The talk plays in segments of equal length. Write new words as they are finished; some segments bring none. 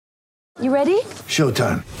You ready?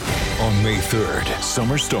 Showtime. On May 3rd,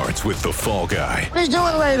 summer starts with The Fall Guy. Let's do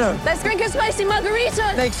it later. Let's drink a spicy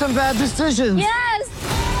margarita. Make some bad decisions. Yes.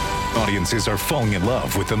 Audiences are falling in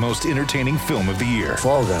love with the most entertaining film of the year.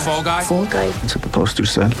 Fall Guy. Fall Guy? Fall Guy. That's what the poster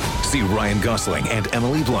said. See Ryan Gosling and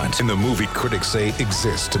Emily Blunt in the movie critics say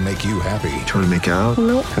exists to make you happy. Trying to make it out?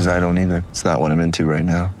 Nope. Because I don't either. It's not what I'm into right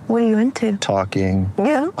now. What are you into? Talking.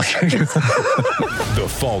 Yeah. The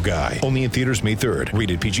Fall Guy. Only in theaters May 3rd.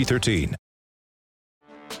 Rated PG-13.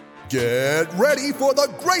 Get ready for the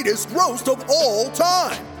greatest roast of all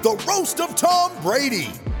time. The Roast of Tom Brady.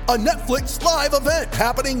 A Netflix live event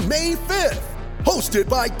happening May 5th. Hosted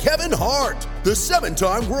by Kevin Hart. The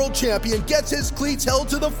 7-time world champion gets his cleats held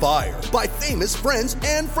to the fire by famous friends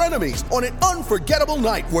and frenemies on an unforgettable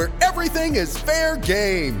night where everything is fair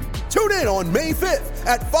game. Tune in on May 5th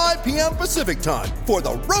at 5 p.m. Pacific time for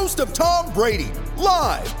the Roast of Tom Brady.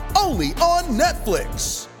 Live only on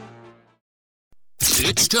Netflix.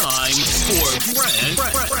 It's time for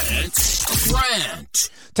Rant.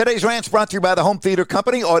 Today's rant's brought to you by the Home Theater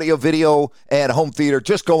Company, audio, video, and home theater.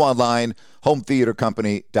 Just go online,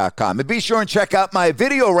 hometheatercompany.com. And be sure and check out my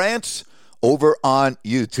video rants over on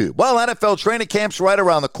YouTube. Well, NFL training camp's right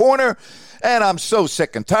around the corner, and I'm so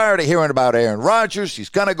sick and tired of hearing about Aaron Rodgers. He's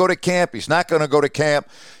going to go to camp. He's not going to go to camp.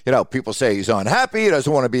 You know, people say he's unhappy. He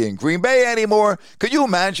doesn't want to be in Green Bay anymore. Could you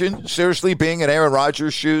imagine, seriously, being in Aaron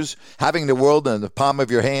Rodgers' shoes, having the world in the palm of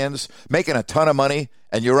your hands, making a ton of money,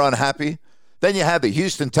 and you're unhappy? Then you have the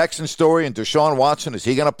Houston Texans story and Deshaun Watson. Is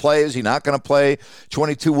he going to play? Is he not going to play?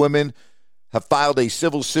 22 women have filed a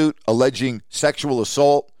civil suit alleging sexual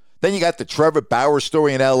assault. Then you got the Trevor Bauer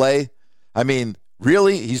story in L.A. I mean,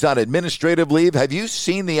 really? He's on administrative leave? Have you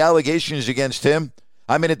seen the allegations against him?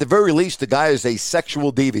 I mean, at the very least, the guy is a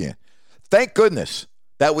sexual deviant. Thank goodness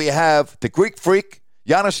that we have the Greek Freak,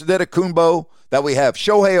 Giannis Antetokounmpo, that we have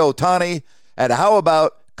Shohei Ohtani, and how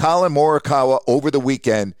about Colin Morikawa over the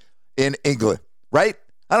weekend in England, right?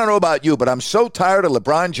 I don't know about you, but I'm so tired of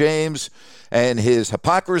LeBron James and his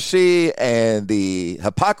hypocrisy and the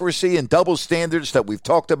hypocrisy and double standards that we've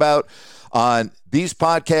talked about on these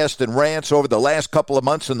podcasts and rants over the last couple of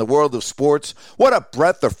months in the world of sports. What a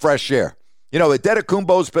breath of fresh air. You know,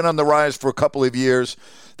 Antetokounmpo's been on the rise for a couple of years.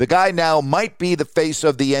 The guy now might be the face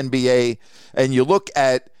of the NBA. And you look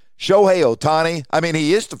at Shohei Ohtani. I mean,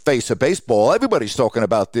 he is the face of baseball. Everybody's talking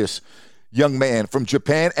about this young man from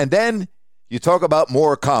Japan. And then you talk about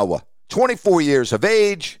Morikawa, 24 years of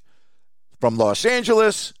age, from Los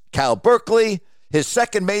Angeles, Cal Berkeley, his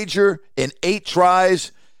second major in 8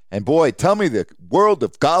 tries. And boy, tell me the world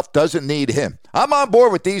of golf doesn't need him. I'm on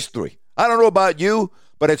board with these 3. I don't know about you,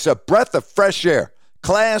 but it's a breath of fresh air.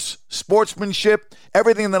 Class, sportsmanship,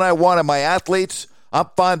 everything that I want in my athletes, I'm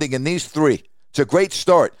finding in these 3. It's a great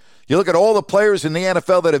start. You look at all the players in the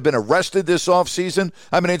NFL that have been arrested this offseason.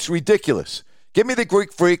 I mean, it's ridiculous. Give me the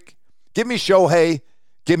Greek Freak. Give me Shohei.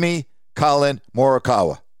 Give me Colin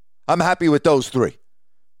Morikawa. I'm happy with those 3.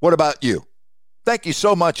 What about you? Thank you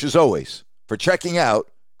so much, as always, for checking out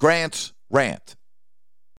Grant's Rant.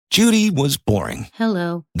 Judy was boring.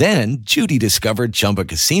 Hello. Then Judy discovered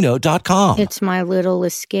ChumbaCasino.com. It's my little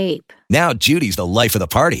escape. Now Judy's the life of the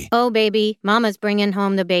party. Oh, baby, mama's bringing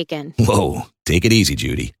home the bacon. Whoa, take it easy,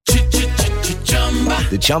 Judy.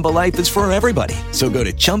 The Chumba life is for everybody. So go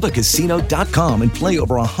to ChumbaCasino.com and play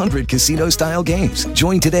over 100 casino-style games.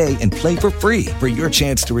 Join today and play for free for your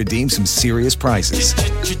chance to redeem some serious prizes.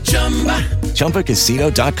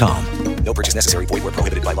 ChumbaCasino.com. No purchase necessary. Void where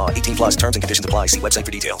prohibited by law. 18 plus terms and conditions apply. See website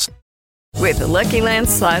for details. With the Lucky Land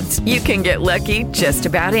Slots, you can get lucky just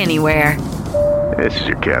about anywhere. This is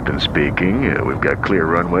your captain speaking. We've got clear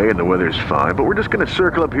runway and the weather's fine, but we're just going to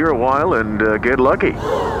circle up here a while and get lucky.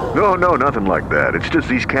 No, nothing like that. It's just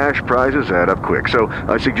these cash prizes add up quick. So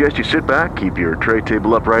I suggest you sit back, keep your tray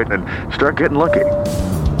table upright, and start getting lucky.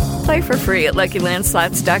 Play for free at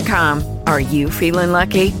LuckyLandSlots.com. Are you feeling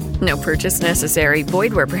lucky? No purchase necessary.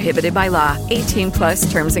 Void where prohibited by law. 18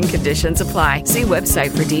 plus terms and conditions apply. See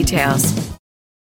website for details.